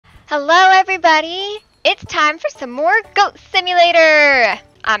Hello everybody! It's time for some more Goat Simulator!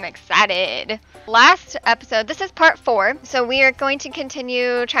 I'm excited. Last episode, this is part 4, so we are going to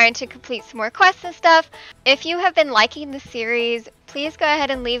continue trying to complete some more quests and stuff. If you have been liking the series, please go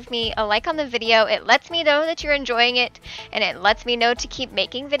ahead and leave me a like on the video. It lets me know that you're enjoying it, and it lets me know to keep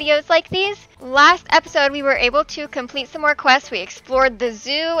making videos like these. Last episode, we were able to complete some more quests. We explored the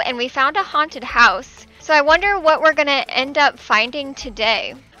zoo, and we found a haunted house. So I wonder what we're gonna end up finding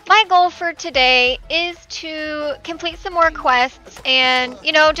today. My goal for today is to complete some more quests and,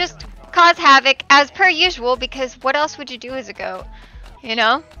 just cause havoc as per usual, because what else would you do as a goat? New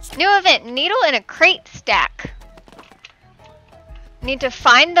event, needle in a crate stack. Need to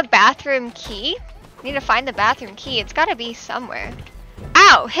find the bathroom key. It's gotta be somewhere.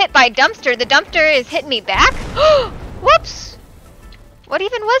 Ow, hit by dumpster. The dumpster is hitting me back. Whoops. What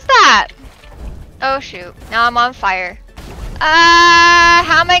even was that? Oh shoot, now I'm on fire.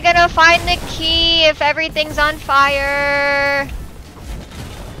 How am I gonna find the key if everything's on fire?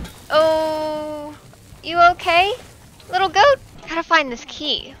 Oh, you okay, little goat? Gotta find this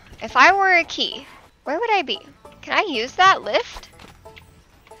key. If I were a key, where would I be? Can I use that lift?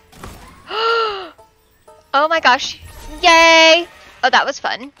 Oh my gosh, yay! Oh, that was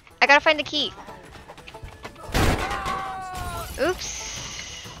fun. I gotta find the key. Oops.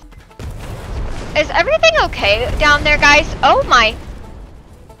 Is everything okay down there, guys? Oh my.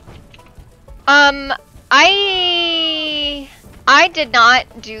 I did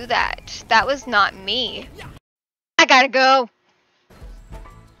not do that. That was not me. I gotta go.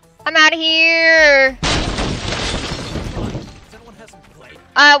 I'm out of here.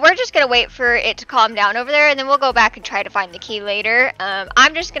 We're just gonna wait for it to calm down over there, and then we'll go back and try to find the key later.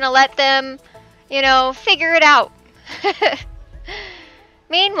 I'm just gonna let them, figure it out.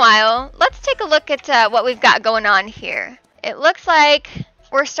 Meanwhile, let's take a look at what we've got going on here. It looks like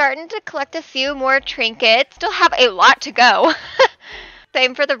we're starting to collect a few more trinkets. Still have a lot to go.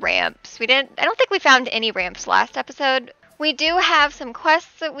 Same for the ramps. I don't think we found any ramps last episode. We do have some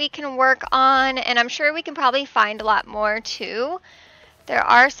quests that we can work on, and I'm sure we can probably find a lot more too. There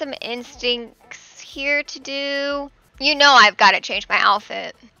are some instincts here to do. I've got to change my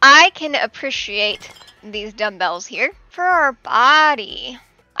outfit. I can appreciate these dumbbells here for our body.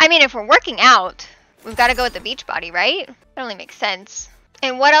 I mean, if we're working out, we've got to go with the beach body, right? That only makes sense.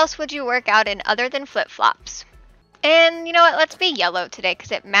 And what else would you work out in other than flip-flops? And you know what? Let's be yellow today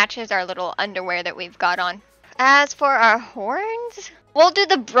because it matches our little underwear that we've got on. As for our horns, we'll do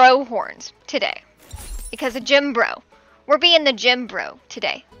the bro horns today because a gym bro. We're being the gym bro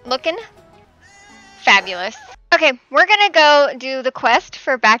today. Looking fabulous. Okay, we're gonna go do the quest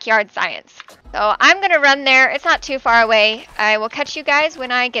for backyard science. So I'm gonna run there. It's not too far away. I will catch you guys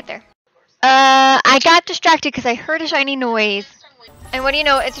when I get there. I got distracted because I heard a shiny noise. And what do you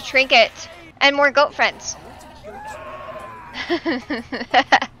know? It's a trinket. And more goat friends.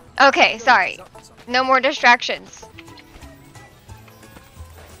 Okay, sorry. No more distractions.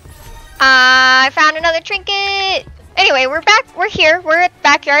 I found another trinket. Anyway, we're back. We're here. We're at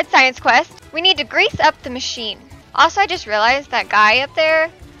Backyard Science Quest. We need to grease up the machine. Also, I just realized that guy up there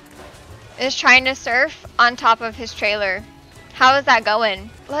is trying to surf on top of his trailer. How is that going?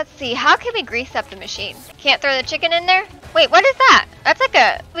 Let's see. How can we grease up the machine? Can't throw the chicken in there? Wait, what is that? That's like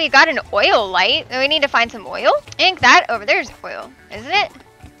we got an oil light. We need to find some oil. I think that over there is oil, isn't it?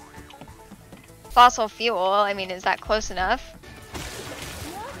 Fossil fuel. I mean, is that close enough?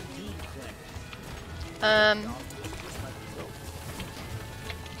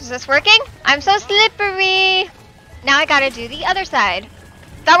 Is this working? I'm so slippery. Now I gotta do the other side.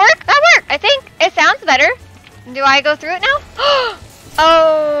 That work? That worked, I think. It sounds better. Do I go through it now?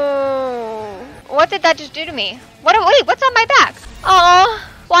 Oh, what did that just do to me? Wait, what's on my back? Oh,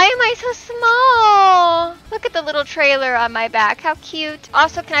 why am I so small? Look at the little trailer on my back. How cute.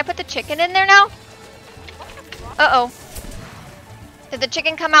 Also, can I put the chicken in there now? Uh-oh. Did the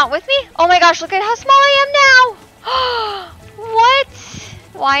chicken come out with me? Oh my gosh, look at how small I am now. What?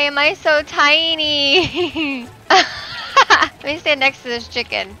 Why am I so tiny? Let me stand next to this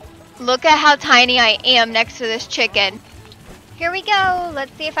chicken. Look at how tiny I am next to this chicken. Here we go.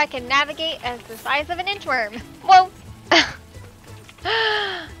 Let's see if I can navigate as the size of an inchworm. Whoa.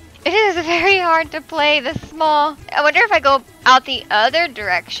 It is very hard to play this small. I wonder if I go out the other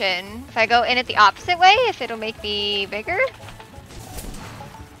direction. If I go in it the opposite way, if it'll make me bigger.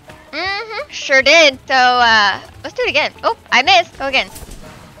 Sure did. So, let's do it again. Oh, I missed. Go again.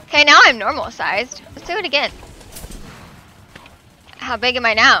 Okay, now I'm normal sized. Let's do it again. How big am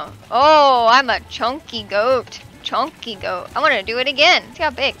I now? Oh, I'm a chunky goat. Chunky goat. I want to do it again. See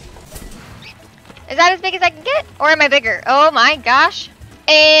how big. Is that as big as I can get? Or am I bigger? Oh my gosh.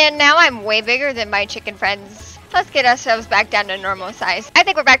 And now I'm way bigger than my chicken friends. Let's get ourselves back down to normal size. I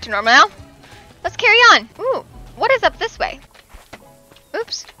think we're back to normal now. Let's carry on. Ooh, what is up this way?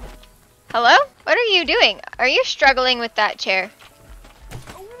 Oops. Hello? What are you doing? Are you struggling with that chair?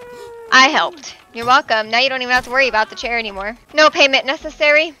 I helped. You're welcome. Now you don't even have to worry about the chair anymore. No payment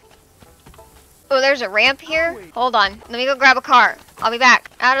necessary. Oh, there's a ramp here. Hold on. Let me go grab a car. I'll be back.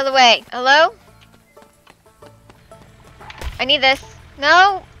 Out of the way. Hello? I need this.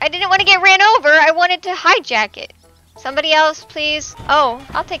 No, I didn't want to get ran over. I wanted to hijack it. Somebody else, please. Oh,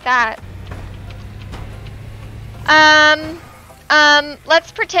 I'll take that.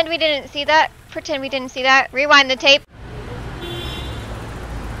 Let's pretend we didn't see that. Pretend we didn't see that. Rewind the tape.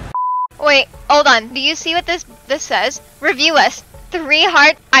 Wait, hold on. Do you see what this says? Review us. 3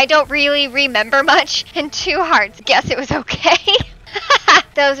 hearts. I don't really remember much. And 2 hearts. Guess it was okay.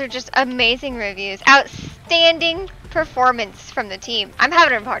 Those are just amazing reviews. Outstanding performance from the team. I'm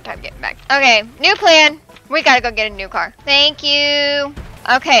having a hard time getting back. Okay, new plan. We gotta go get a new car. Thank you.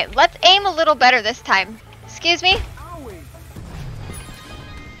 Okay, let's aim a little better this time. Excuse me?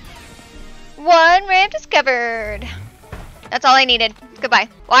 1 ramp discovered. That's all I needed. Goodbye.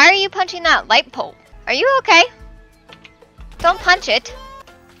 Why are you punching that light pole? Are you okay? Don't punch it.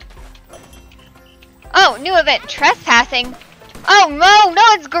 Oh, new event. Trespassing. Oh, no,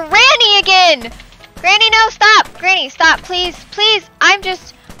 it's Granny again. Granny, no, stop. Granny, stop, please, please. I'm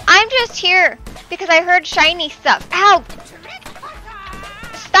just here because I heard shiny stuff. Ow.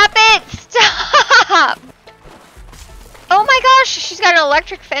 Stop it. Stop. Oh my gosh, she's got an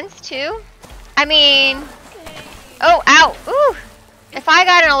electric fence too. I mean, oh, ow. Ooh. If I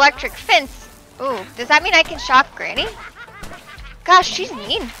got an electric fence, ooh, does that mean I can shock Granny? Gosh, she's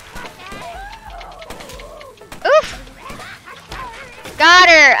mean. Oof. Got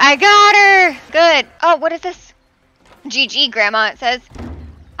her. I got her. Good. Oh, what is this? GG, Grandma, it says.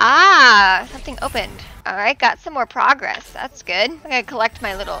 Ah, something opened. All right, got some more progress. That's good. I'm going to collect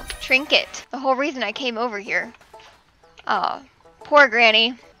my little trinket. The whole reason I came over here. Oh, poor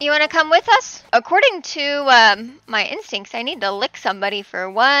Granny. You want to come with us? According to my instincts, I need to lick somebody for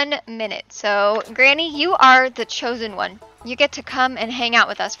 1 minute. So, Granny, you are the chosen one. You get to come and hang out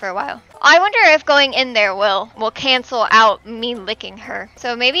with us for a while. I wonder if going in there will cancel out me licking her.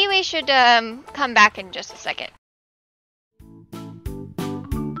 So maybe we should come back in just a second.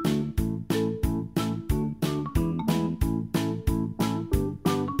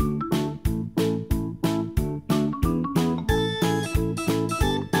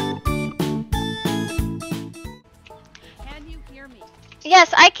 Can you hear me?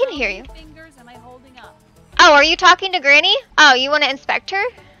 Yes, I can hear you. How many fingers am I holding up? Oh, are you talking to Granny? Oh, you want to inspect her?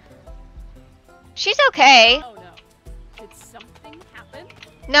 She's okay. Oh no. Did something happen?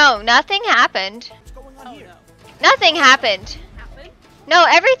 No, nothing happened. What's going on Oh here? no. Nothing happened. Happen? No,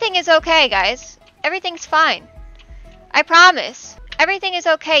 everything is okay, guys. Everything's fine. I promise. Everything is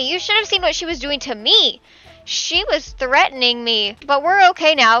okay. You should have seen what she was doing to me. She was threatening me, but we're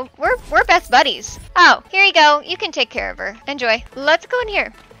okay now. We're best buddies. Oh, here you go. You can take care of her. Enjoy. Let's go in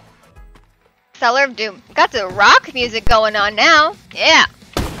here. Cellar of Doom. Got the rock music going on now. Yeah.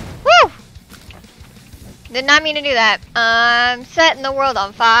 Woo! Did not mean to do that. I'm setting the world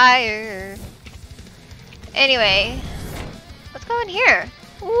on fire. Anyway, let's go in here.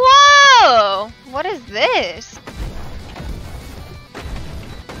 Whoa! What is this?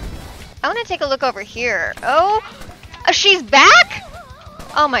 I want to take a look over here. Oh, she's back?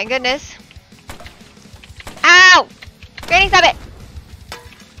 Oh my goodness. Ow! Granny, stop it!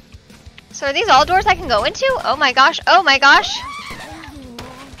 So are these all doors I can go into? Oh my gosh, oh my gosh.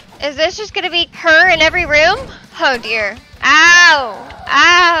 Is this just gonna be her in every room? Oh dear. Ow!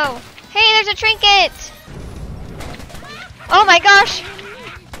 Ow! Hey, there's a trinket! Oh my gosh!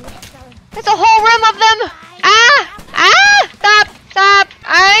 There's a whole room of them! Ah! Ah! Stop! Stop!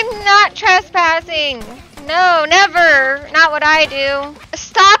 I'm not trespassing! No, never! Not what I do.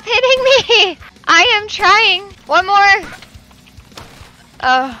 Stop hitting me! I am trying! One more!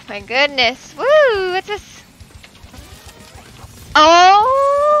 Oh my goodness. Woo! What's this?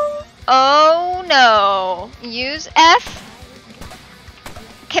 Oh! Oh no. Use F?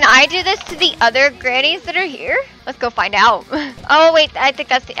 Can I do this to the other grannies that are here? Let's go find out. Oh wait, I think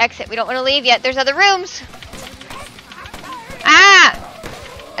that's the exit. We don't want to leave yet. There's other rooms. Ah!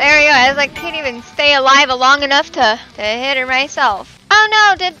 There we go. I was like, couldn't even stay alive long enough to hit her myself. Oh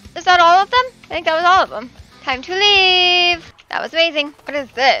no, is that all of them? I think that was all of them. Time to leave. That was amazing. What is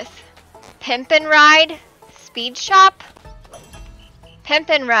this? Pimp and Ride? Speed shop? Pimp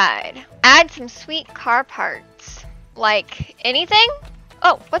and Ride. Add some sweet car parts. Like anything?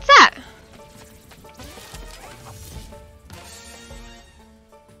 Oh, what's that?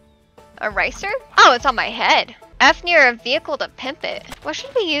 Eraser? Oh, it's on my head. F near a vehicle to pimp it. What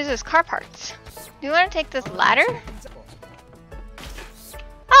should we use as car parts? Do you want to take this ladder?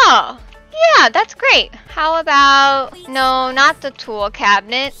 Oh, yeah, that's great. How about, no, not the tool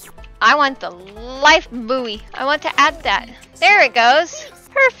cabinet. I want the life buoy. I want to add that. There it goes.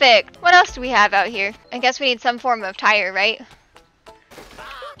 Perfect. What else do we have out here? I guess we need some form of tire, right?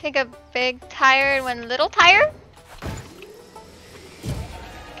 Take a big tire and one little tire?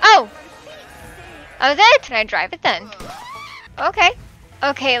 Oh! Oh, that? Can I drive it then? Okay.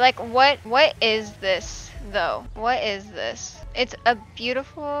 Okay, like what is this though? What is this? It's a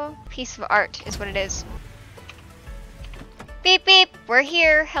beautiful piece of art is what it is. Beep beep, we're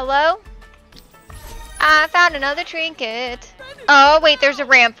here. Hello? I found another trinket. Oh wait, there's a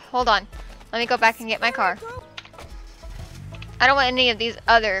ramp. Hold on. Let me go back and get my car. I don't want any of these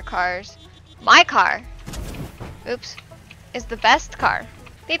other cars. My car, oops, is the best car.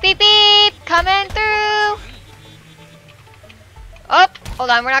 Beep beep beep, coming through. Oh, hold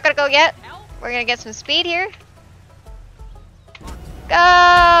on, we're not gonna go yet. We're gonna get some speed here.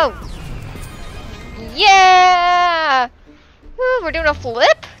 Go! Yeah! Woo, we're doing a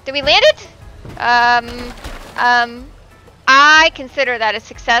flip. Did we land it? I consider that a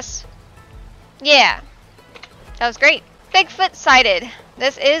success. Yeah, that was great. Bigfoot sighted.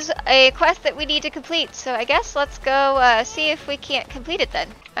 This is a quest that we need to complete, so I guess let's go see if we can't complete it then.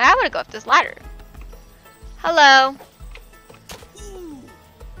 I want to go up this ladder. Hello.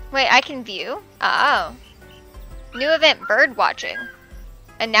 Wait, I can view? Oh. New event, bird watching.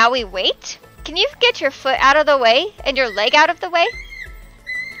 And now we wait? Can you get your foot out of the way and your leg out of the way?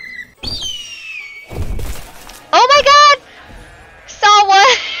 Oh my god! Saw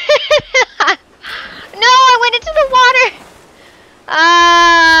one! No, I went into the water!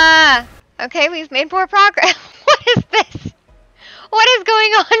 Okay, we've made more progress. What is this? What is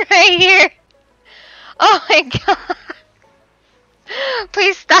going on right here? Oh my god.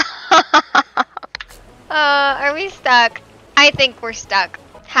 Please stop. Are we stuck? I think we're stuck.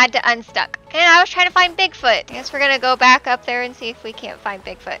 Had to unstuck. And I was trying to find Bigfoot. I guess we're gonna go back up there and see if we can't find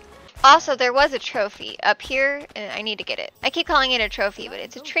Bigfoot. Also, there was a trophy up here, and I need to get it. I keep calling it a trophy, but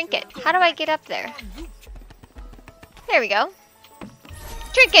it's a trinket. How do I get up there? There we go.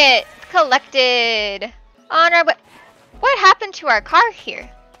 Trinket collected. On our way. What happened to our car here?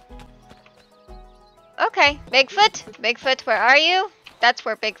 Okay, Bigfoot? Bigfoot, where are you? That's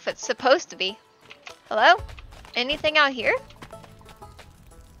where Bigfoot's supposed to be. Hello? Anything out here?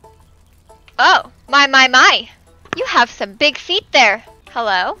 Oh, my. You have some big feet there.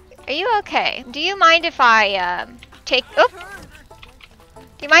 Hello? Are you okay? Do you mind if I, take... Oh! Do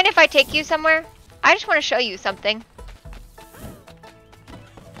you mind if I take you somewhere? I just want to show you something.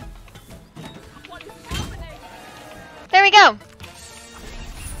 There we go.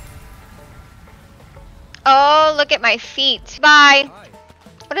 Oh, look at my feet. Bye.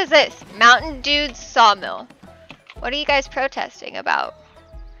 What is this? Mountain Dude's Sawmill. What are you guys protesting about?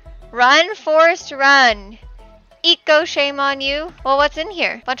 Run, Forrest, run. Eco shame on you. Well, what's in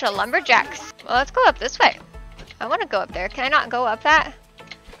here? Bunch of lumberjacks. Well, let's go up this way. I want to go up there. Can I not go up that?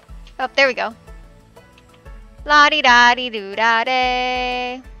 Oh, there we go.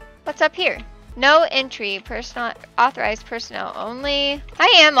 La-di-da-di-do-da-day. What's up here? No entry. Personal authorized personnel only.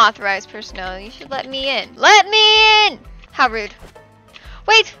 I am authorized personnel. You should let me in. Let me in! How rude.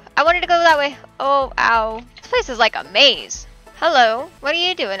 Wait, I wanted to go that way. Oh, ow. This place is like a maze. Hello, what are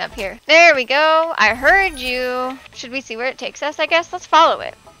you doing up here? There we go. I heard you. Should we see where it takes us, I guess? Let's follow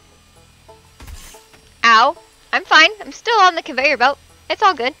it. Ow. I'm fine. I'm still on the conveyor belt. It's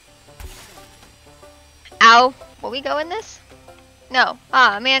all good. Ow. Will we go in this? No.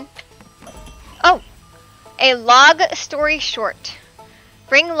 Ah, man. Oh. A log story short.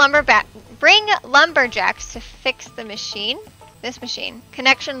 Bring lumberjacks to fix the machine. This machine.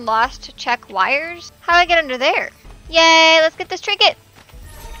 Connection lost to check wires. How do I get under there? Yay, let's get this trinket.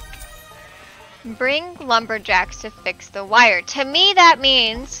 Bring lumberjacks to fix the wire. To me, that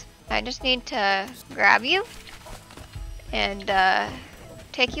means I just need to grab you and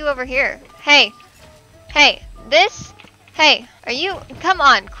take you over here. Hey, are you, come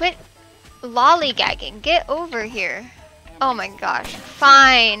on, quit lollygagging. Get over here. Oh my gosh,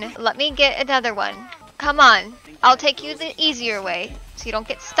 fine. Let me get another one. Come on, I'll take you the easier way so you don't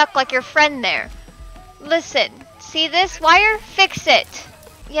get stuck like your friend there. Listen. See this wire? Fix it.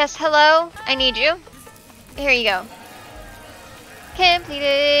 Yes, hello? I need you. Here you go.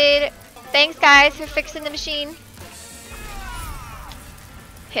 Completed. Thanks, guys, for fixing the machine.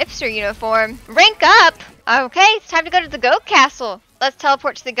 Hipster uniform. Rank up! Okay, it's time to go to the goat castle. Let's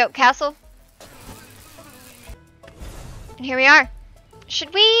teleport to the goat castle. And here we are.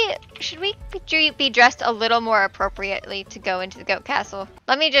 Should we be dressed a little more appropriately to go into the goat castle?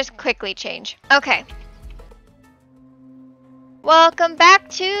 Let me just quickly change. Okay. Welcome back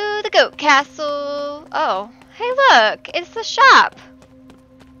to the goat castle. Oh, hey look, it's the shop.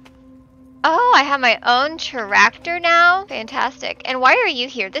 Oh, I have my own tractor now. Fantastic. And why are you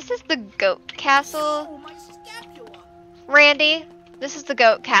here? This is the goat castle. Randy, this is the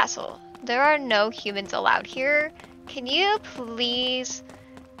goat castle. There are no humans allowed here. Can you please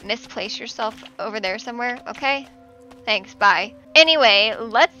misplace yourself over there somewhere? Okay? Thanks, bye. Anyway,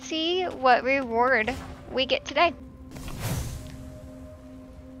 let's see what reward we get today.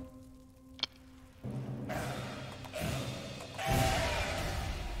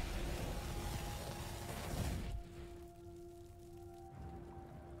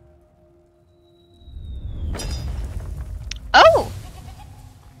 Oh!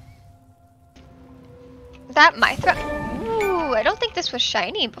 Is that my throat? Ooh, I don't think this was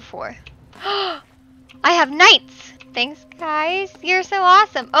shiny before. I have knights! Thanks, guys. You're so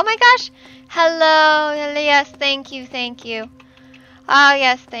awesome. Oh my gosh. Hello. Yes, thank you, thank you. Oh,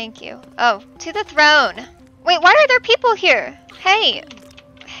 yes, thank you. Oh, to the throne. Wait, why are there people here? Hey.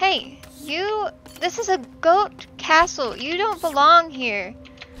 Hey, you... This is a goat castle. You don't belong here.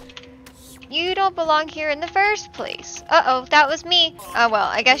 You don't belong here in the first place. Uh-oh, that was me. Oh, well,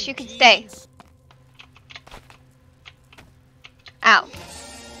 I guess you can stay. Ow.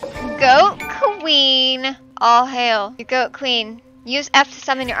 Goat Queen. All hail. Your Goat Queen. Use F to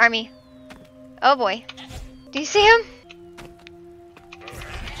summon your army. Oh boy. Do you see him?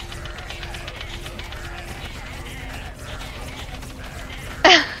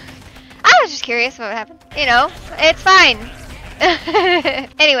 I was just curious what would happen. You know, it's fine.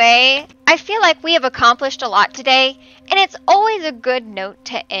 Anyway, I feel like we have accomplished a lot today, and it's always a good note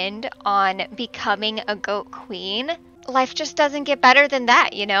to end on becoming a Goat Queen. Life just doesn't get better than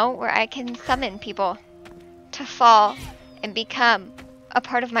that, you know, where I can summon people to fall and become a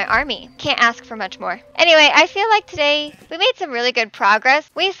part of my army. Can't ask for much more. Anyway, I feel like today we made some really good progress.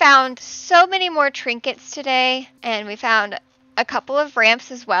 We found so many more trinkets today, and we found a couple of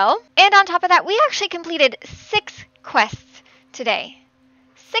ramps as well. And on top of that, we actually completed 6 quests today.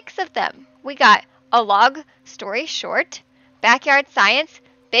 6 of them. We got a log story short, backyard science,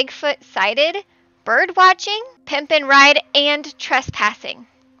 Bigfoot sighted, bird watching, pimp and ride, and trespassing.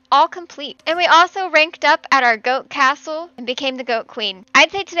 All complete. And we also ranked up at our goat castle and became the Goat Queen.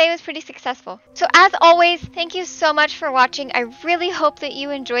 I'd say today was pretty successful. So as always, thank you so much for watching. I really hope that you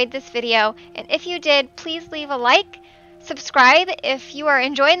enjoyed this video. And if you did, please leave a like, subscribe if you are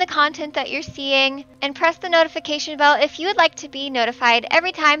enjoying the content that you're seeing, and press the notification bell if you would like to be notified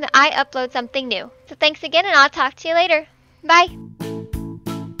every time that I upload something new. So thanks again, and I'll talk to you later. Bye.